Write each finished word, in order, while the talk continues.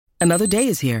Another day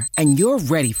is here, and you're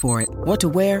ready for it. What to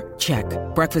wear? Check.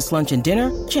 Breakfast, lunch, and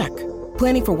dinner? Check.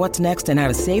 Planning for what's next and how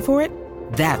to save for it?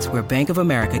 That's where Bank of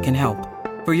America can help.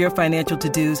 For your financial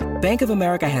to-dos, Bank of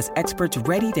America has experts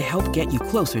ready to help get you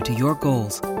closer to your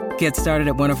goals. Get started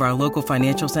at one of our local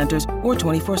financial centers or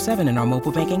 24/7 in our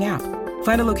mobile banking app.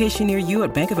 Find a location near you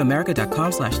at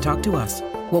bankofamerica.com/talktous.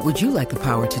 What would you like the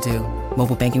power to do?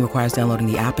 Mobile banking requires downloading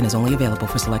the app and is only available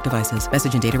for select devices.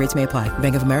 Message and data rates may apply.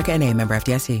 Bank of America N.A., member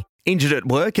FDIC. Injured at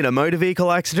work in a motor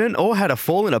vehicle accident or had a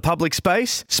fall in a public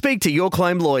space? Speak to Your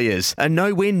Claim Lawyers, a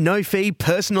no-win, no-fee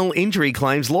personal injury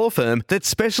claims law firm that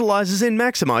specialises in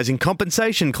maximising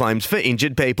compensation claims for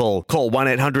injured people. Call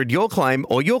 1-800-YOUR-CLAIM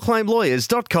or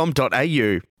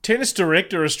yourclaimlawyers.com.au. Tennis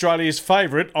Direct are Australia's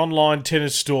favourite online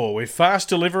tennis store with fast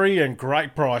delivery and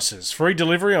great prices. Free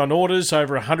delivery on orders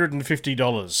over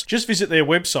 $150. Just visit their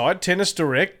website,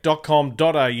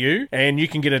 tennisdirect.com.au, and you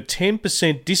can get a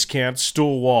 10% discount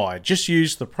store-wide. Just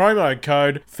use the promo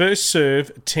code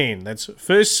FIRSTSERVE10. That's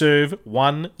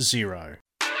FIRSTSERVE10.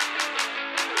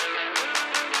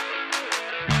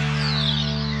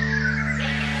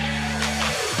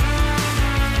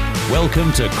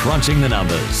 Welcome to Crunching the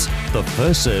Numbers, the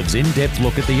First Serve's in-depth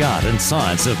look at the art and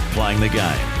science of playing the game.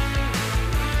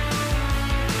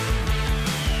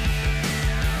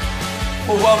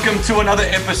 Well, welcome to another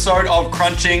episode of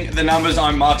Crunching the Numbers.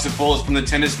 I'm Mark Zapolis from the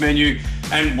Tennis Menu.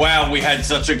 And wow, we had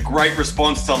such a great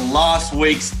response to last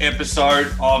week's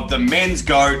episode of the Men's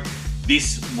GOAT.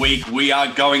 This week, we are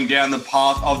going down the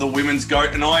path of the Women's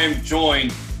GOAT. And I am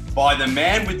joined by the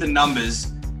man with the numbers,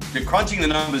 the Crunching the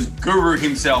Numbers guru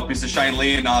himself, Mr. Shane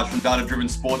Leonard from Data Driven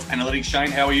Sports Analytics. Shane,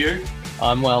 how are you?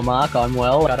 I'm well, Mark. I'm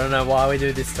well. I don't know why we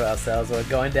do this to ourselves. We're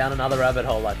going down another rabbit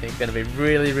hole, I think. Going to be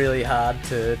really, really hard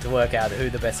to work out who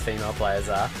the best female players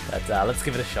are. But let's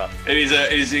give it a shot. It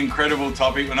is an incredible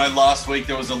topic. I know last week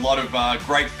there was a lot of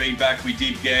great feedback we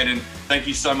did get. And thank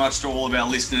you so much to all of our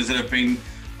listeners that have been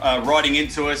writing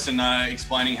into us and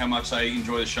explaining how much they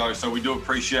enjoy the show. So we do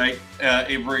appreciate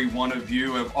every one of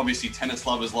you, obviously tennis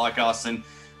lovers like us. And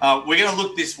we're going to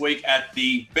look this week at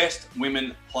the best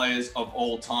women players of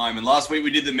all time. And last week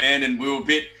we did the men and we were a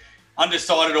bit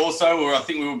undecided also, or I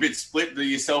think we were a bit split,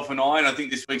 yourself and I. And I think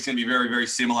this week's going to be very, very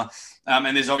similar.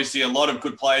 And there's obviously a lot of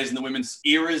good players in the women's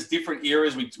eras, different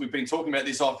eras. We've been talking about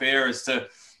this off air as to,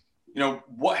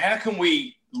 how can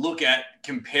we look at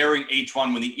comparing each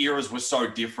one when the eras were so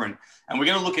different. And we're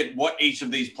going to look at what each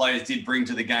of these players did bring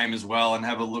to the game as well and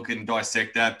have a look and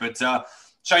dissect that. But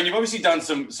Shane, you've obviously done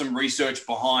some research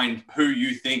behind who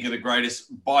you think are the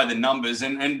greatest by the numbers.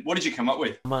 And what did you come up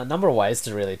with? A number of ways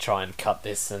to really try and cut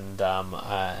this. And I'm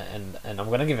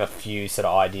going to give a few sort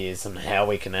of ideas on how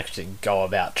we can actually go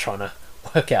about trying to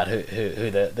work out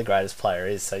who the greatest player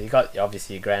is. So you got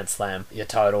obviously your Grand Slam, your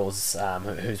totals,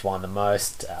 who's won the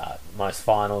most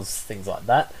finals, things like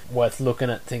that. Worth looking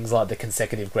at things like the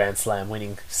consecutive Grand Slam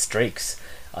winning streaks.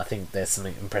 I think there's some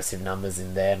impressive numbers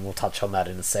in there, and we'll touch on that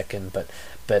in a second. But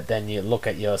then you look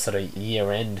at your sort of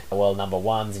year-end world number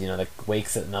ones, the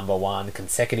weeks at number one,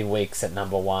 consecutive weeks at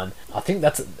number one. I think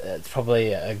that's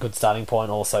probably a good starting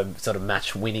point. Also, sort of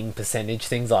match winning percentage,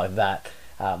 things like that.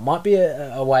 Might be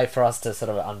a way for us to sort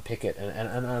of unpick it.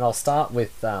 And I'll start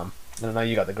with, I know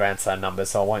you got the Grand Slam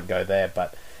numbers, so I won't go there,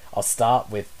 but I'll start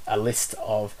with a list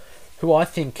of who I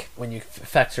think, when you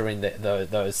factor in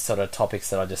those sort of topics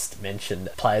that I just mentioned,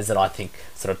 players that I think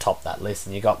sort of top that list.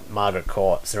 And you got Margaret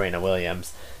Court, Serena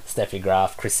Williams, Steffi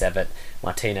Graf, Chris Evert,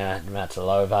 Martina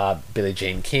Navratilova, Billie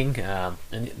Jean King, and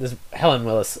there's Helen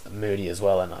Willis Moody as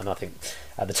well. And I think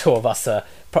the two of us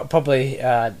probably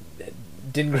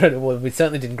we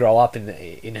certainly didn't grow up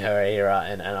in her era,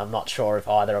 and I'm not sure if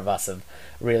either of us have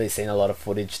really seen a lot of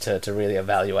footage to really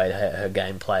evaluate her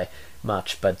gameplay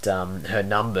much, but her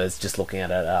numbers, just looking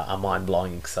at it, are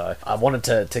mind-blowing. So I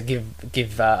wanted to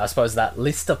give I suppose that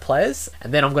list of players,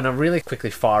 and then I'm going to really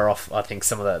quickly fire off I think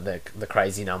some of the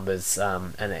crazy numbers,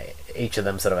 and each of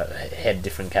them sort of head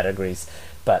different categories.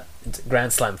 But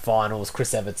Grand Slam finals,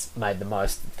 Chris Evert's made the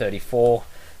most, 34.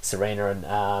 Serena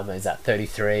is at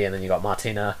 33, and then you got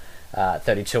Martina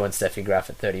 32 and Steffi Graf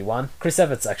at 31. Chris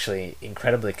Evert's actually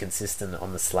incredibly consistent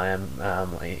on the slam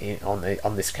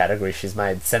on this category. She's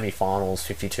made semi-finals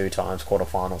 52 times,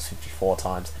 quarterfinals 54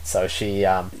 times. So she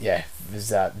was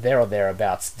there or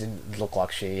thereabouts. Didn't look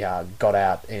like she got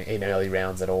out in early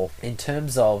rounds at all. In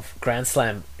terms of Grand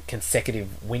Slam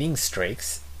consecutive winning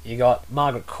streaks, you got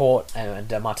Margaret Court and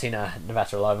Martina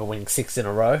Navratilova winning 6 in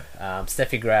a row.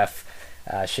 Steffi Graf,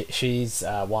 she's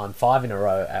won 5 in a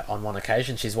row on one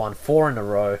occasion. She's won 4 in a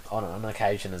row on an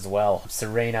occasion as well.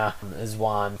 Serena has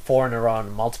won 4 in a row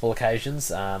on multiple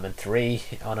occasions, and 3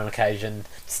 on an occasion.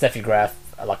 Steffi Graf,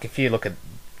 like if you look at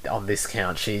on this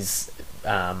count, she's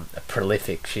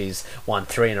prolific. She's won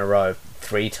 3 in a row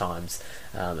 3 times,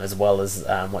 as well as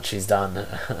what she's done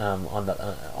on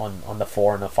the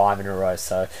 4 and the 5 in a row.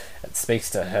 So it speaks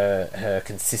to her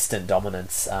consistent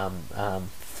dominance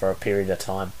for a period of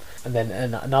time. And then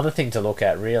another thing to look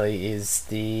at really is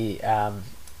the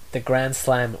Grand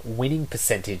Slam winning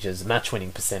percentages, match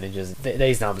winning percentages.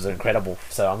 These numbers are incredible.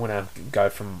 So I'm going to go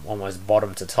from almost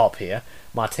bottom to top here.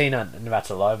 Martina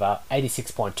Navratilova,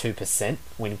 86.2%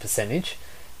 winning percentage.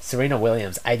 Serena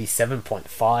Williams,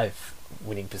 87.5%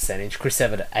 winning percentage. Chris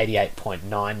Evert at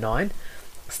 88.99%.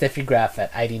 Steffi Graf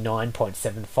at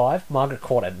 89.75%. Margaret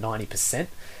Court at 90%.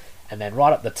 And then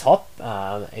right up the top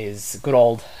is good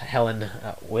old Helen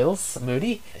Wills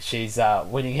Moody. She's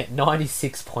winning at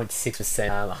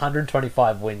 96.6%,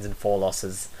 125 wins and 4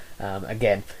 losses.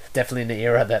 Again, definitely in an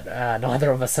era that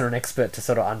neither of us are an expert to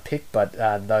sort of unpick, but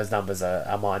those numbers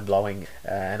are mind-blowing.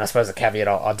 And I suppose a caveat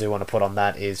I do want to put on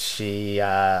that is she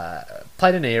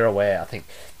played in an era where I think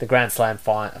the Grand Slam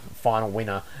final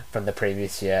winner from the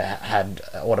previous year had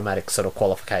automatic sort of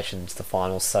qualifications to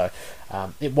finals. So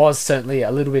it was certainly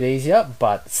a little bit easier,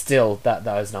 but still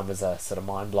those numbers are sort of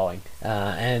mind-blowing.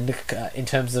 And in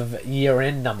terms of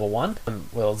year-end number 1,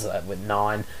 Wills with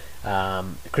 9,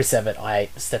 Chris Evert on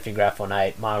 8, Steffi Graf on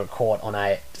 8, Margaret Court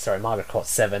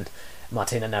 7,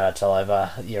 Martina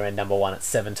Navratilova year-end number 1 at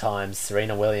 7 times,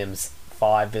 Serena Williams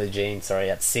 5, Billie Jean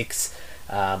at 6.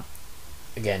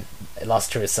 Again,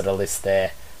 illustrious sort of list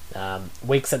there.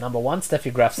 Weeks at number 1,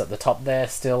 Steffi Graf's at the top there,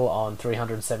 still on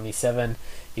 377.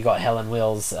 You got Helen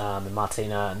Wills and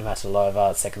Martina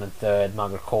Navratilova 2nd and 3rd,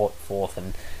 Margaret Court 4th,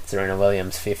 and Serena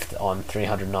Williams 5th on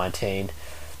 319.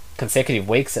 Consecutive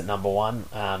weeks at number 1,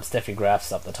 Steffi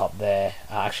Graf's up the top there,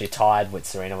 actually tied with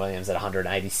Serena Williams at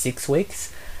 186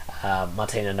 weeks.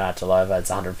 Martina Navratilova at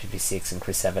 156 and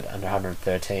Chris Evert under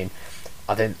 113.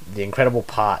 I think the incredible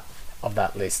part of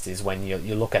that list is when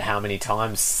you look at how many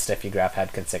times Steffi Graf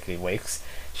had consecutive weeks.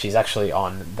 She's actually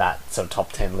on that sort of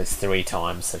top 10 list 3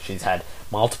 times, so she's had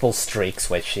multiple streaks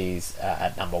where she's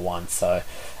at number 1. So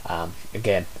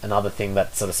again, another thing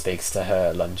that sort of speaks to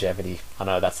her longevity. I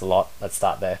know that's a lot. Let's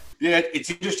start there. Yeah, it's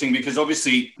interesting because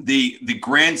obviously the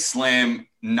Grand Slam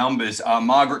numbers are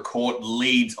Margaret Court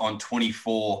leads on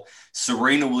 24,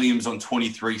 Serena Williams on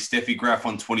 23, Steffi Graf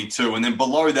on 22, and then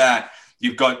below that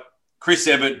you've got Chris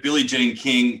Evert, Billie Jean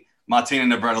King,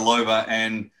 Martina Navratilova,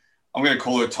 and I'm going to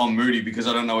call her Tom Moody because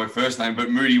I don't know her first name,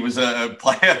 but Moody was a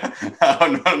player,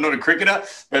 not a cricketer,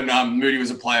 but Moody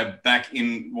was a player back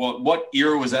in, what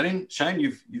era was that in? Shane,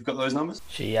 you've got those numbers?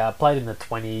 She played in the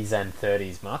 20s and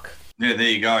 30s, Mark. Yeah, there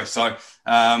you go. So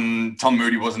Tom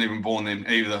Moody wasn't even born then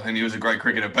either, and he was a great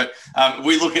cricketer. But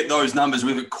we look at those numbers.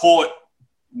 We've got Court,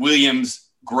 Williams,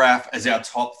 Graf as our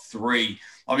top 3.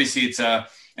 Obviously, it's an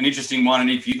interesting one. And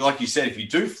if you, like you said, if you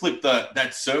do flip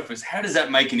that surface, how does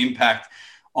that make an impact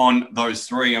on those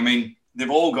 3? I mean,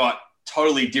 they've all got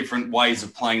totally different ways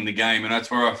of playing the game, and that's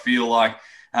where I feel like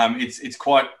it's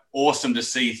quite awesome to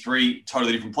see 3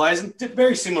 totally different players, and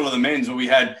very similar to the men's where we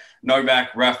had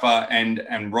Novak, Rafa,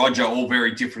 and Roger, all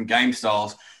very different game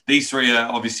styles. These 3 are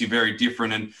obviously very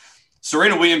different, and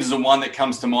Serena Williams is the one that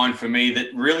comes to mind for me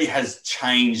that really has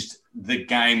changed the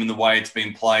game and the way it's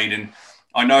been played. And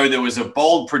I know there was a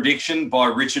bold prediction by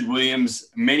Richard Williams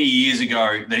many years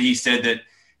ago that he said that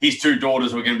his 2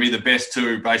 daughters were going to be the best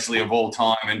 2 basically of all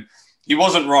time. And he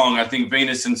wasn't wrong. I think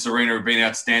Venus and Serena have been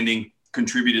outstanding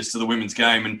contributors to the women's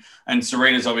game. And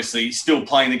Serena's obviously still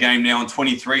playing the game now on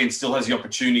 23 and still has the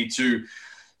opportunity to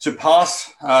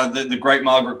pass the great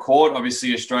Margaret Court,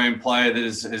 obviously Australian player that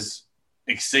has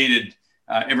exceeded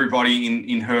everybody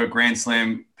in her Grand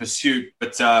Slam pursuit.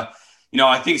 But,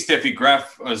 I think Steffi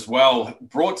Graf as well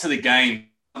brought to the game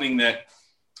something that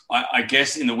I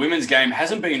guess in the women's game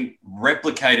hasn't been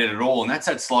replicated at all, and that's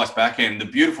that slice backhand, the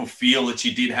beautiful feel that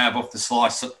she did have off the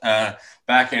slice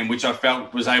backhand, which I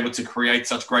felt was able to create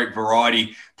such great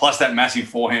variety, plus that massive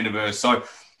forehand of hers. So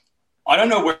I don't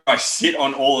know where I sit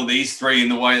on all of these 3 in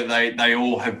the way that they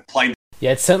all have played.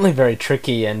 Yeah, it's certainly very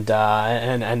tricky, and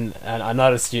I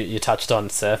noticed you touched on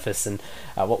surface, and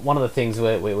one of the things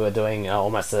we were doing,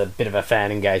 almost a bit of a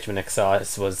fan engagement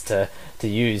exercise, was to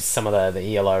use some of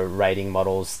the ELO rating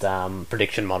models,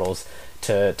 prediction models,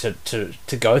 to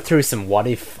go through some what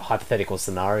if hypothetical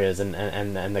scenarios,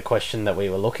 and the question that we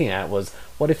were looking at was,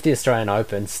 what if the Australian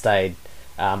Open stayed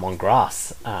on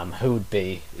grass? Who would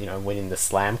be winning the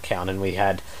slam count? And we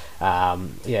had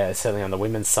certainly on the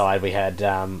women's side, we had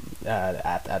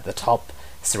at the top,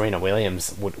 Serena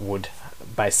Williams would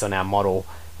based on our model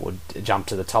would jump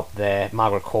to the top there.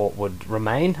 Margaret Court would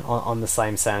remain on the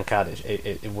same sound card.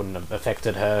 It wouldn't have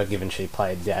affected her, given she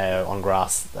played the AO on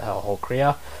grass her whole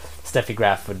career. Steffi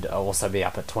Graf would also be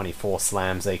up at 24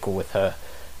 slams, equal with her.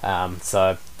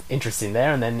 So interesting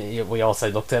there. And then we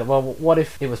also looked at, well, what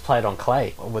if it was played on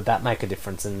clay? Would that make a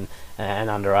difference? And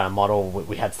under our model,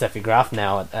 we had Steffi Graf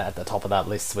now at the top of that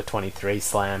list with 23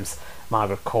 slams.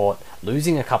 Margaret Court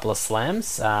losing a couple of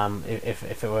slams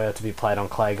if it were to be played on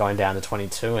clay, going down to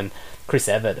 22, and Chris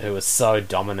Evert, who was so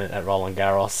dominant at Roland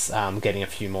Garros, getting a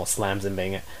few more slams and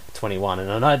being at 21.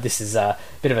 And I know this is a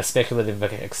bit of a speculative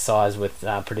exercise with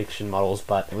prediction models,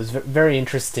 but it was very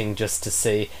interesting just to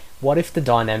see what if the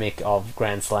dynamic of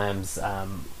Grand Slams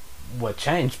were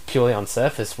changed purely on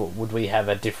surface. Would we have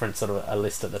a different sort of a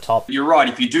list at the top? You're right.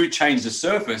 If you do change the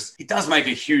surface, it does make a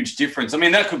huge difference. I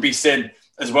mean, that could be said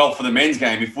as well for the men's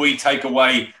game. If we take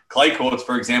away clay courts,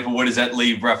 for example, where does that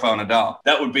leave Rafael Nadal?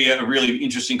 That would be a really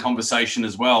interesting conversation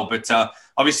as well. But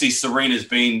obviously, Serena's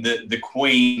been the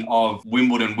queen of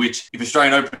Wimbledon, which if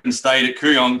Australian Open stayed at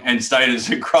Kooyong and stayed as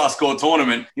a grass court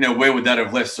tournament, where would that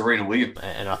have left Serena Williams?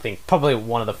 And I think probably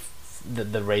one of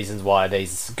the reasons why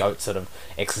these GOAT sort of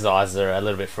exercises are a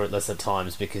little bit fruitless at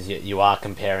times, because you are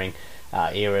comparing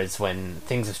eras when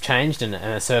things have changed and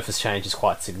a surface change is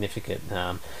quite significant.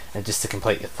 And just to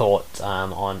complete your thought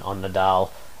on Nadal,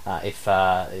 if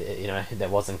there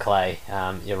wasn't clay,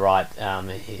 you're right,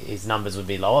 his numbers would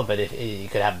be lower, but if you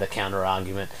could have the counter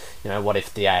argument, what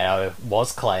if the AO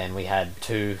was clay and we had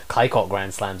 2 clay court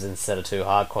Grand Slams instead of 2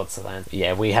 hard court slams?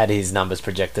 Yeah, we had his numbers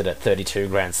projected at 32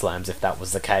 Grand Slams if that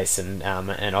was the case, and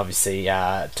obviously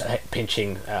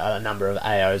pinching a number of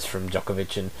AOs from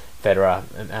Djokovic and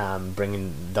Federer,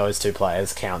 bringing those 2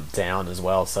 players count down as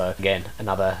well. So again,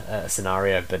 another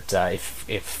scenario. But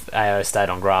if AO stayed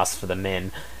on grass for the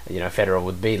men, Federer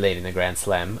would be leading the Grand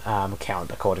Slam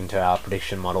count according to our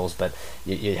prediction models. But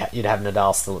you'd have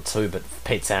Nadal still at 2. But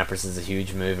Pete Sampras is a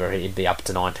huge mover. He'd be up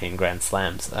to 19 Grand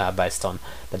Slams based on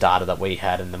the data that we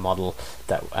had and the model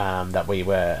that we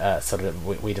were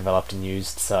we developed and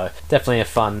used. So definitely a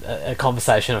fun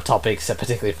conversation of topics,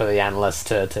 particularly for the analysts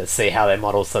to see how their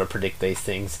models sort of predict these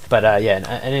things. But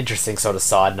an interesting sort of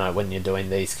side note, when you're doing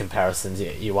these comparisons,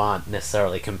 you aren't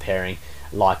necessarily comparing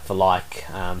like for like.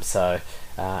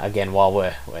 Again, while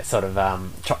we're sort of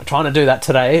trying to do that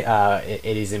today,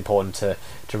 it is important to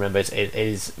remember it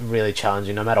is really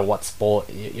challenging, no matter what sport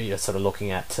you're sort of looking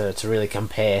at, to really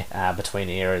compare between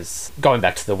eras. Going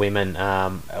back to the women,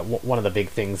 one of the big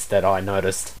things that I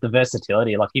noticed, the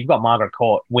versatility. Like, you've got Margaret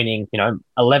Court winning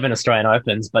 11 Australian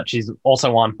Opens, but she's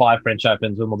also won 5 French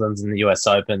Opens, Wimbledons and the US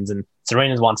Opens, and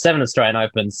Serena's won 7 Australian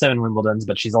Opens, 7 Wimbledons,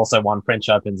 but she's also won French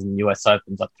Opens and US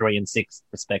Opens, like 3 and 6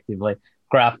 respectively.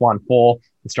 Graf won 4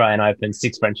 Australian Opens,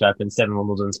 6 French Opens, 7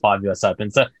 Wimbledons, 5 US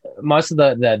Opens. So most of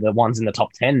the ones in the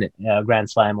top 10 Grand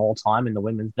Slam all time in the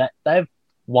women's, that they've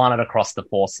won it across the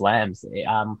 4 slams.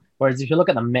 Whereas if you look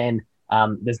at the men,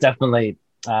 there's definitely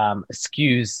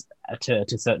skews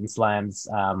to certain slams.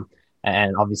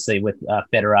 And obviously with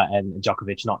Federer and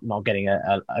Djokovic not getting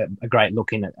a great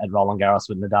look in at Roland Garros,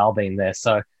 with Nadal being there.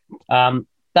 So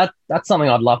that's something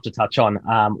I'd love to touch on.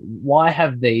 Why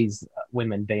have these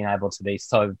women been able to be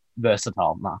so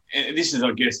versatile, Mark? And this is,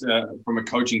 I guess, from a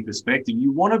coaching perspective,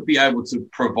 you want to be able to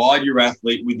provide your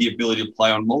athlete with the ability to play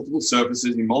on multiple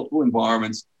surfaces in multiple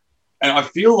environments. And I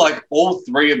feel like all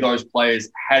 3 of those players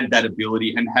had that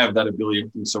ability and have that ability. I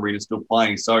think Serena's still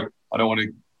playing, so I don't want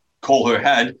to call her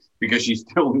had, because she's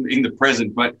still in the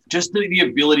present, but just the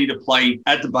ability to play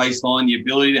at the baseline, the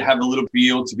ability to have a little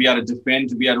field, to be able to defend,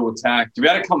 to be able to attack, to be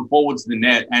able to come forward to the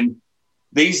net. And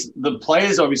the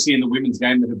players obviously in the women's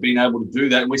game that have been able to do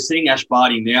that, and we're seeing Ash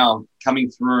Barty now coming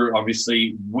through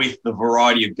obviously with the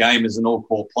variety of game as an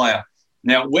all-court player.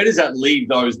 Now, where does that leave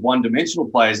those one-dimensional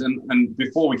players? And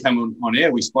before we came on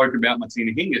air, we spoke about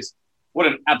Martina Hingis. What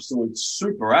an absolute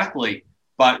super athlete,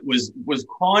 but was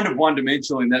kind of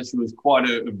one-dimensional in that she was quite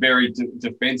a very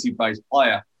defensive-based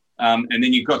player. And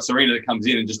then you've got Serena that comes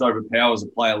in and just overpowers a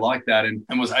player like that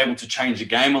and was able to change the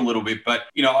game a little bit. But,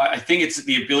 I think it's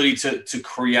the ability to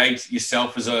create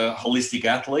yourself as a holistic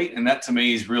athlete, and that to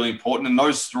me is really important. And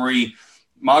those 3,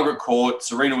 Margaret Court,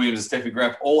 Serena Williams and Steffi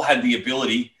Graf, all had the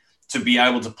ability to be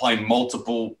able to play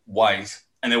multiple ways.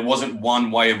 And there wasn't one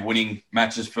way of winning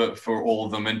matches for all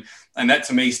of them. And that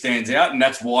to me stands out. And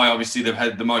that's why obviously they've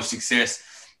had the most success,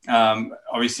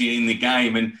 obviously in the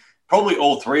game. And probably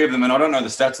all 3 of them, and I don't know the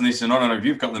stats on this, and I don't know if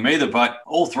you've got them either, but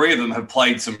all 3 of them have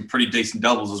played some pretty decent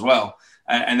doubles as well.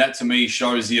 And that to me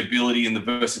shows the ability and the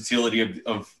versatility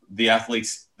of the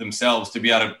athletes themselves to be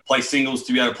able to play singles,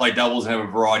 to be able to play doubles and have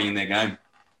a variety in their game.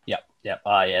 Yep. Yep.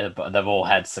 Yeah, they've all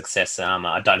had success.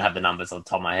 I don't have the numbers on the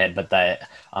top of my head, but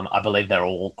I believe they're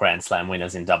all Grand Slam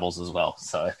winners in doubles as well.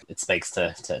 So it speaks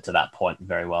to that point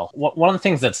very well. One of the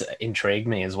things that's intrigued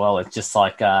me as well is just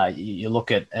like you look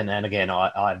at, and again,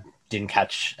 I didn't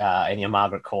catch any of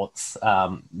Margaret Court's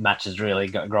matches really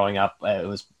growing up. It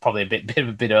was probably a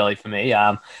bit early for me,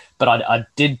 but I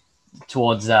did.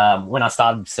 Towards when I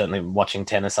started certainly watching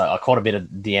tennis, I caught a bit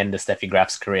of the end of Steffi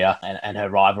Graf's career and her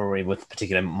rivalry with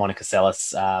particularly Monica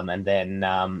Seles, and then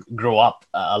grew up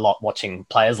a lot watching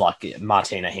players like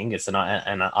Martina Hingis, and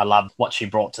I loved what she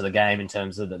brought to the game in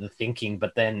terms of the thinking.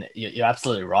 But then you're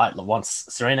absolutely right. Once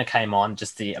Serena came on,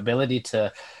 just the ability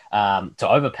to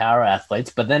overpower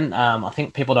athletes. But then I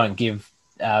think people don't give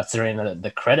Serena the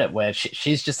credit where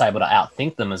she's just able to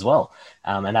outthink them as well.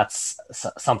 And that's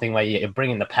something where you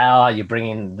bring in the power, you bring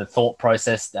in the thought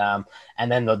process, and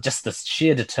then just the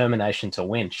sheer determination to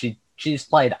win. She's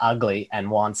played ugly and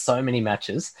won so many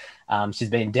matches. She's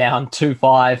been down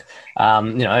 2-5,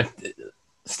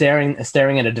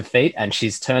 staring at a defeat, and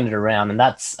she's turned it around. And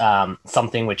that's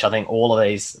something which I think all of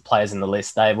these players in the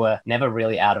list, they were never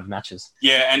really out of matches.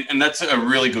 Yeah, and that's a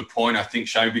really good point, I think,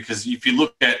 Shay, because if you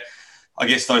look at, I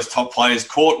guess, those top players,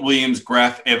 Court, Williams,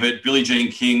 Graf, Evert, Billie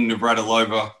Jean King,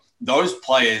 Navratilova, those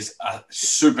players are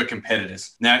super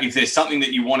competitors. Now, if there's something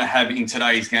that you want to have in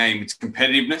today's game, it's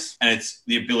competitiveness and it's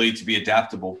the ability to be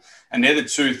adaptable. And they're the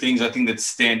two things I think that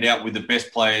stand out with the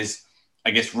best players,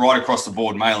 I guess, right across the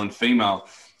board, male and female.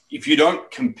 If you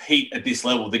don't compete at this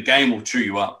level, the game will chew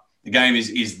you up. The game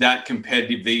is that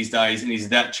competitive these days and is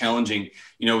that challenging,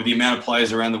 with the amount of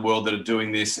players around the world that are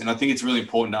doing this. And I think it's really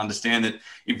important to understand that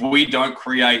if we don't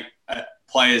create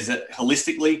players that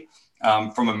holistically,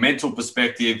 from a mental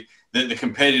perspective, the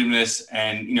competitiveness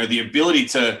and, the ability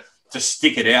to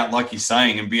stick it out, like you're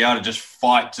saying, and be able to just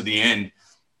fight to the end,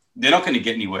 they're not going to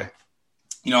get anywhere.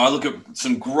 I look at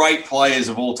some great players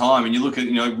of all time, and you look at,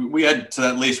 we had to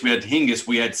that list, we had Hingis,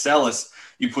 we had Salas,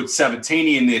 you put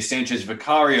Sabatini in there, Sanchez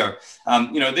Vicario,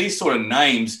 these sort of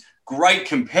names, great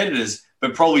competitors,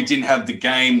 but probably didn't have the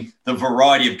game, the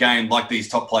variety of game like these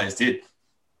top players did.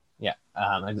 Yeah,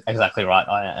 exactly right.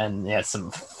 Some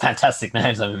fantastic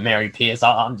names. I mean, Mary Pierce,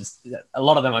 I'm just, a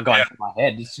lot of them are going through my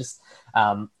head. It's just,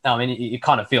 you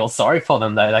kind of feel sorry for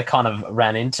them, though. They kind of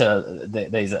ran into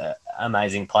these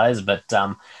amazing players, but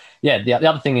the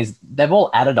other thing is they've all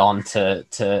added on to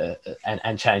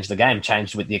and changed the game,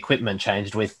 changed with the equipment,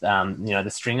 changed with the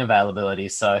string availability.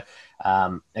 So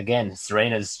again,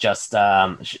 Serena's just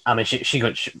she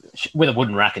could with a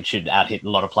wooden racket she'd out-hit a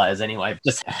lot of players anyway.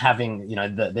 Just having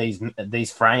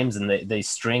these frames and these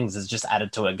strings has just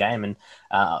added to her game, and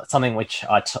something which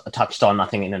I touched on I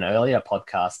think in an earlier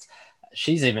podcast.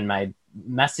 She's even made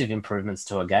massive improvements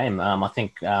to her game. I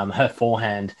think her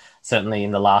forehand, certainly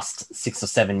in the last 6 or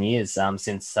 7 years,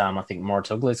 since I think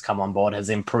Mouratoglou's come on board, has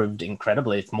improved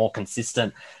incredibly. It's more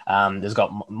consistent. There's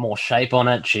got more shape on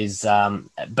it.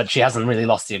 But she hasn't really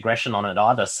lost the aggression on it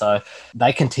either. So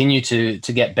they continue to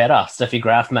get better. Steffi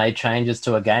Graf made changes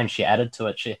to her game. She added to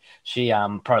it. She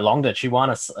prolonged it. She won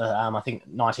I think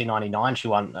 1999. She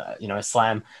won a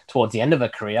slam towards the end of her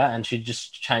career, and she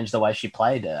just changed the way she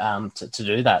played to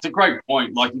do that. It's a great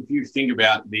point. Like if you think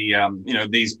about the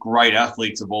these great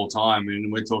athletes of all time,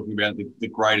 and we're talking about the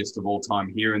greatest of all time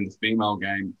here in the female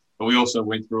game, but we also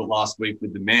went through it last week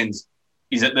with the men's,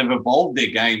 is that they've evolved their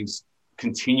games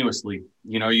continuously.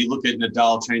 You look at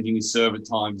Nadal changing his serve at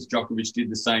times, Djokovic did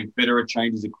the same, Federer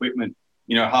changed his equipment,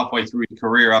 halfway through his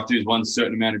career after he's won a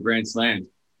certain amount of Grand Slams.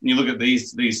 And you look at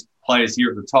these players here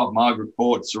at the top, Margaret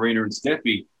Court, Serena and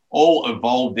Steffi, all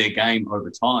evolved their game over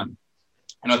time.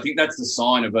 And I think that's the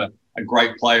sign of a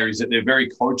great player, is that they're very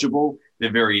coachable,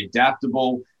 they're very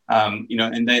adaptable, and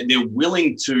they're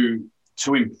willing to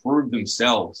improve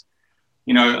themselves.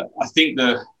 I think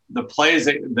the players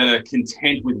that are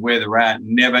content with where they're at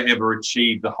never, ever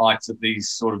achieve the heights that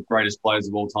these sort of greatest players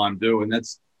of all time do. And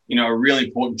that's, a really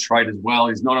important trait as well,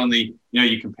 is not only, your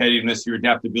competitiveness, your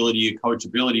adaptability, your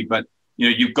coachability, but,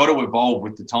 you've got to evolve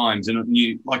with the times.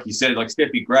 And like you said, like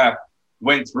Steffi Graf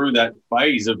went through that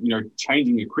phase of,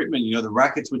 changing equipment. The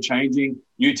rackets were changing,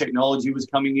 new technology was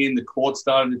coming in, the court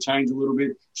started to change a little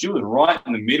bit. She was right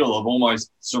in the middle of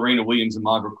almost Serena Williams and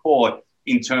Margaret Court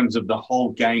in terms of the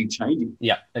whole game changing.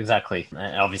 Yeah, exactly.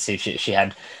 Obviously, she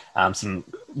had some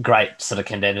great sort of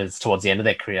contenders towards the end of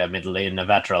their career, admittedly.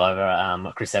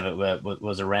 Navratilova, Chris Evert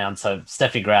was around. So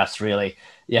Steffi Graf's really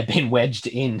been wedged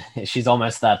in. She's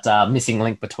almost that missing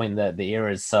link between the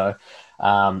eras. So,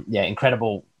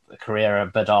 incredible career.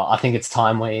 But I think it's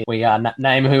time we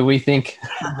name who we think.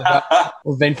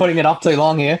 We've been putting it up too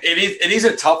long here. It is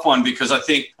a tough one because I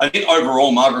think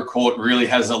overall Margaret Court really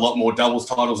has a lot more doubles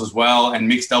titles as well, and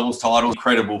mixed doubles titles.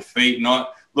 Incredible feat.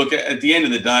 Look, at the end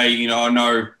of the day, I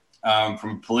know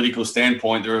from a political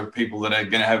standpoint there are people that are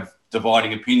going to have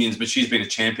dividing opinions, but she's been a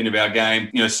champion of our game.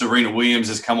 Serena Williams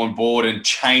has come on board and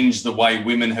changed the way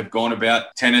women have gone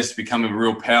about tennis, become a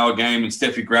real power game, and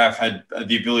Steffi Graf had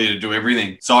the ability to do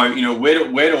everything. So,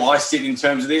 where do I sit in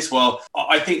terms of this? Well,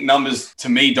 I think numbers to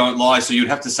me don't lie, so you'd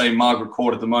have to say Margaret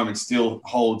Court at the moment still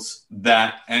holds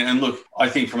that. And look, I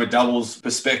think from a doubles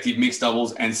perspective, mixed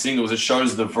doubles and singles, it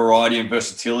shows the variety and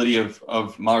versatility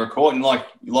of Margaret Court. And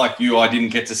like you, I didn't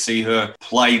get to see her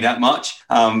play that much.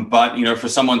 But, for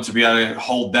someone to be able to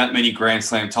hold that many Grand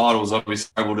Slam titles,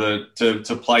 obviously able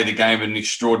to play the game at an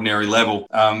extraordinary level.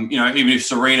 Even if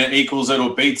Serena equals it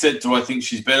or beats it, do I think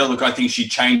she's better? Look, I think she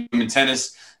changed in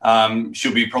tennis.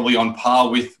 She'll be probably on par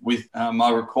with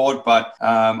Margaret Court. But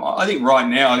I think right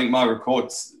now, Margaret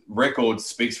Court's record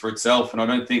speaks for itself, and I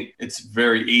don't think it's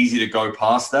very easy to go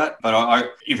past that.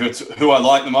 But if it's who I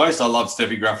like the most, I love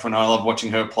Steffi Graf, and I love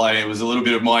watching her play. It was a little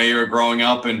bit of my era growing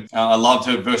up, and I loved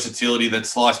her versatility. That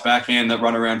slice backhand, that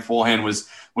run around forehand was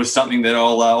something that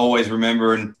I'll always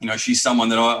remember. And she's someone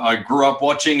that I grew up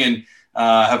watching and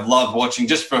have loved watching,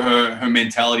 just for her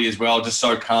mentality as well, just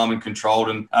so calm and controlled,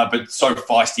 and but so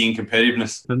feisty in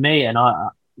competitiveness. For me, and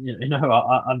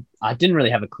I didn't really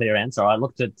have a clear answer. I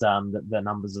looked at the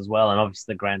numbers as well, and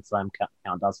obviously the Grand Slam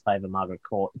count does favour Margaret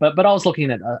Court. But I was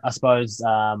looking at, I suppose,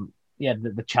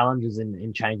 the challenges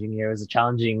in changing eras,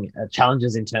 the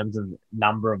challenges in terms of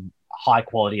number of high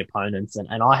quality opponents,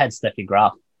 and I had Steffi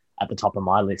Graf at the top of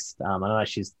my list. I know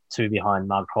she's 2 behind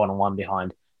Margaret Court and 1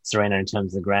 behind Serena in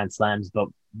terms of the Grand Slams, but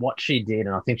what she did,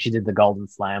 and I think she did the Golden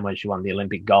Slam where she won the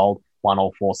Olympic gold, won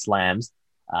all 4 slams.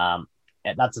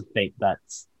 That's a feat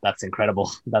that's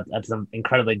incredible. That's an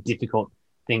incredibly difficult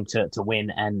thing to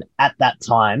win. And at that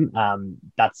time,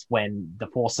 that's when the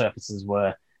 4 surfaces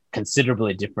were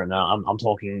considerably different. I'm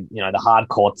talking, the hard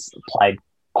courts played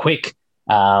quick.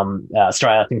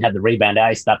 Australia, I think, had the rebound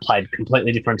ace that played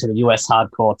completely different to the US hard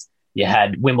courts. You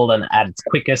had Wimbledon at its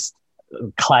quickest,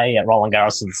 clay at Roland Garros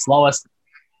was the slowest.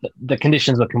 The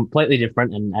conditions were completely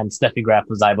different, and Steffi Graf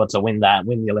was able to win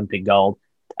the Olympic gold.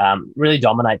 Really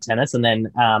dominate tennis. And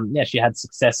then, she had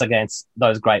success against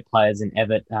those great players in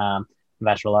Evert,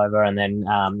 Navratilova, and then,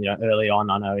 early on,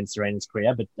 I know in Serena's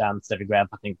career, but Steffi Graf,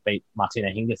 I think, beat Martina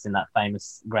Hingis in that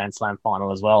famous Grand Slam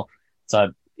final as well.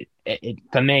 So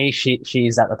for me,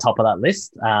 she's at the top of that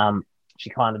list. She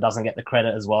kind of doesn't get the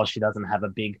credit as well. She doesn't have a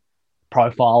big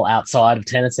profile outside of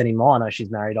tennis anymore. I know she's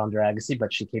married Andre Agassi,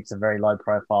 but she keeps a very low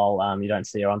profile. You don't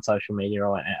see her on social media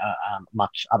or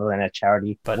much other than her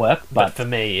charity work. But for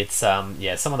me, it's some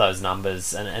of those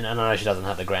numbers, and I know she doesn't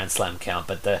have the Grand Slam count,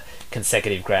 but the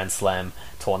consecutive Grand Slam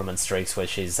tournament streaks where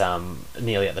she's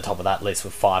nearly at the top of that list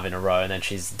with 5 in a row, and then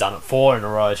she's done it 4 in a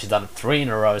row, she's done it 3 in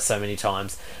a row so many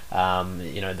times.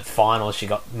 The finals, she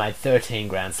made 13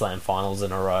 Grand Slam finals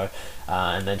in a row,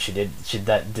 and then she did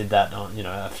that on,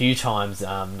 a few times,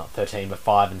 not 13 but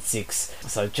 5 and 6.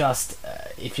 So just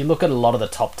if you look at a lot of the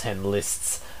top 10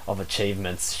 lists of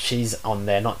achievements, she's on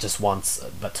there not just once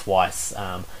but twice,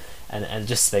 and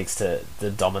just speaks to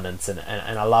the dominance, and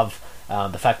I love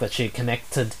the fact that she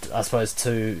connected, I suppose,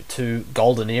 to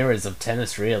golden eras of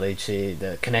tennis. Really, she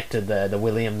connected the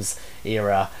Williams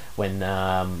era when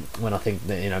I think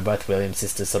both Williams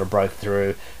sisters sort of broke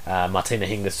through. Martina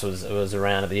Hingis was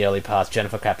around at the early past.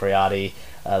 Jennifer Capriati,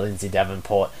 Lindsay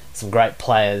Davenport, some great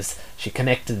players. She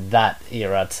connected that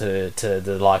era to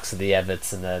the likes of the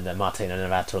Everts and the Martina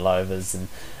Navratilovas, and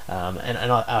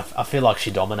I feel like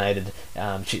she dominated.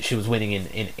 She was winning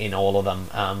in all of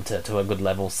them to a good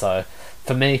level. So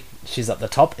for me, she's at the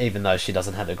top, even though she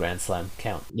doesn't have the Grand Slam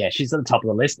count. Yeah, she's at the top of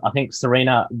the list. I think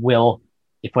Serena will,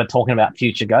 if we're talking about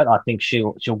future GOAT, I think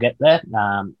she'll get there.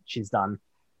 She's done.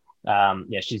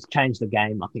 She's changed the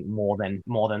game, I think, more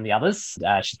than the others.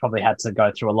 She's probably had to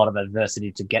go through a lot of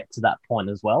adversity to get to that point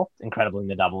as well. Incredible in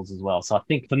the doubles as well. So I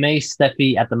think for me,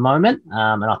 Steffi at the moment,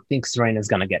 and I think Serena's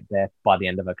going to get there by the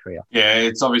end of her career. Yeah,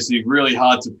 it's obviously really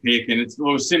hard to pick, and it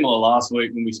was similar last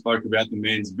week when we spoke about the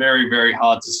men's. Very, very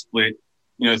hard to split,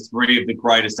 3 of the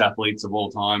greatest athletes of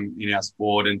all time in our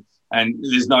sport, and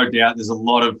there's no doubt there's a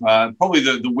lot of probably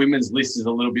the women's list is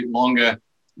a little bit longer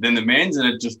than the men's, and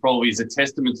it just probably is a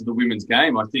testament to the women's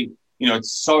game. I think,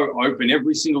 it's so open.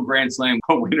 Every single Grand Slam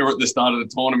winner at the start of the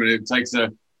tournament, it takes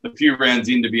a few rounds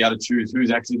in to be able to choose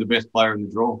who's actually the best player in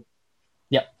the draw.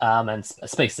 Yep, and it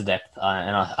speaks to depth,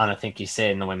 and I think you see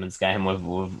it in the women's game.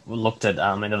 We've looked at,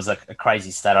 there was a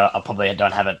crazy stat. I probably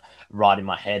don't have it right in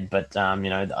my head, but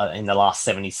in the last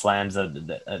 70 slams, there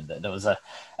was a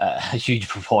huge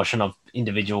proportion of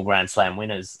individual Grand Slam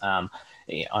winners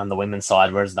on the women's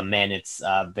side, whereas the men, it's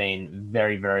been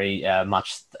very, very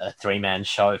much a three-man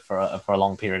show for a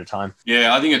long period of time.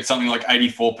 Yeah, I think it's something like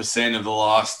 84% of the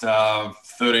last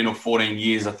 13 or 14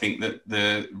 years. I think that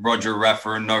the Roger,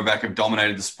 Rafa and Novak have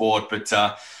dominated the sport, but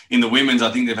in the women's,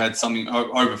 I think they've had something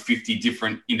over 50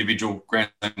 different individual Grand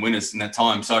Slam winners in that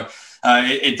time. So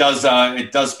it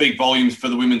does speak volumes for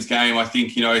the women's game. I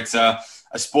think, it's a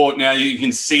sport now, you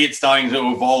can see it starting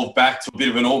to evolve back to a bit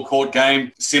of an all-court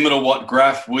game, similar to what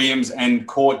Graf, Williams and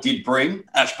Court did bring.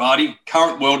 Ash Barty,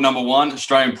 current world number 1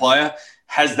 Australian player,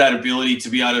 has that ability to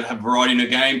be able to have variety in her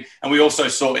game. And we also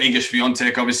saw Iga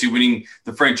Swiatek obviously winning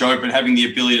the French Open, having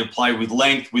the ability to play with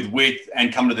length, with width,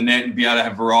 and come to the net and be able to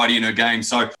have variety in her game.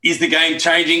 So is the game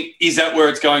changing? Is that where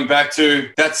it's going back to?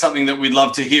 That's something that we'd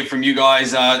love to hear from you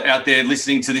guys out there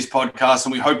listening to this podcast.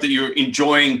 And we hope that you're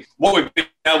enjoying what we've been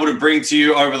able to bring to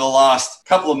you over the last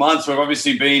couple of months. We've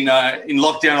obviously been in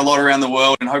lockdown a lot around the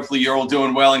world, and hopefully you're all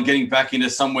doing well and getting back into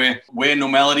somewhere where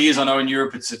normality is. I know in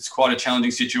Europe it's quite a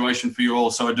challenging situation for you all,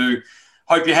 so I do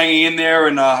hope you're hanging in there,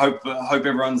 and hope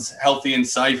everyone's healthy and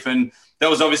safe. And that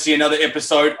was obviously another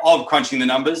episode of Crunching the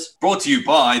Numbers, brought to you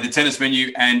by the Tennis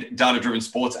Menu and Data Driven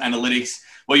Sports Analytics,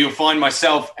 where you'll find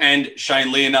myself and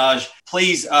Shane Leonage.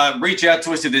 Please reach out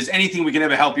to us if there's anything we can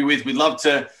ever help you with. We'd love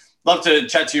to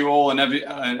chat to you all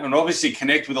and obviously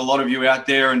connect with a lot of you out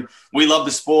there. And we love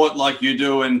the sport like you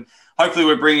do. And hopefully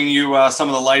we're bringing you some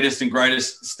of the latest and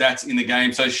greatest stats in the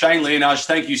game. So Shane Leonage,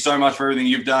 thank you so much for everything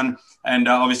you've done. And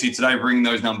obviously today bringing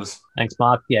those numbers. Thanks,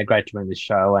 Mark. Yeah, great to bring this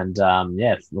show. And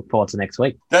look forward to next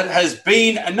week. That has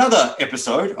been another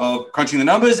episode of Crunching the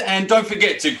Numbers. And don't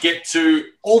forget to get to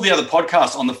all the other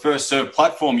podcasts on the First Serve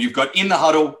platform. You've got In the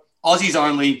Huddle, Aussies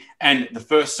Only, and the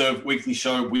First Serve Weekly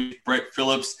Show with Brett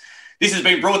Phillips. This has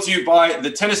been brought to you by the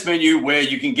Tennis Menu, where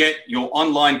you can get your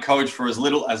online coach for as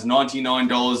little as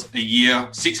 $99 a year,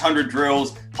 600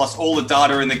 drills, plus all the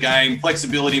data in the game,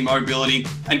 flexibility, mobility,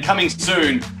 and coming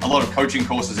soon, a lot of coaching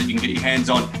courses that you can get your hands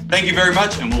on. Thank you very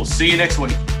much, and we'll see you next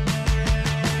week.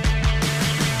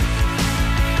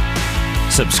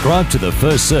 Subscribe to The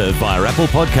First Serve via Apple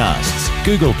Podcasts,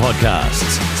 Google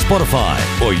Podcasts, Spotify,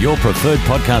 or your preferred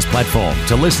podcast platform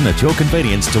to listen at your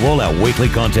convenience to all our weekly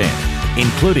content,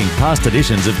 including past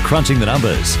editions of Crunching the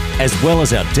Numbers, as well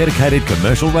as our dedicated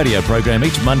commercial radio program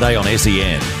each Monday on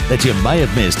SEN that you may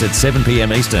have missed at 7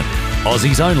 p.m. Eastern,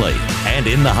 Aussies Only, and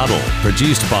In the Huddle,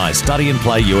 produced by Study and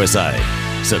Play USA.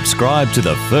 Subscribe to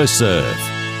The First Serve,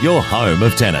 your home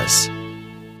of tennis.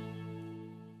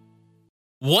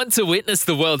 Want to witness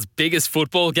the world's biggest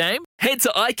football game? Head to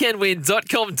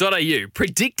iCanWin.com.au,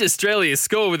 predict Australia's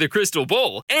score with a crystal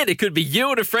ball, and it could be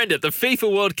you and a friend at the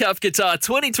FIFA World Cup Qatar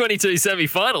 2022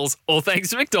 semi-finals, all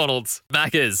thanks to McDonald's.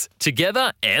 Maccas,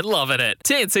 together and loving it.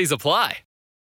 TNCs apply.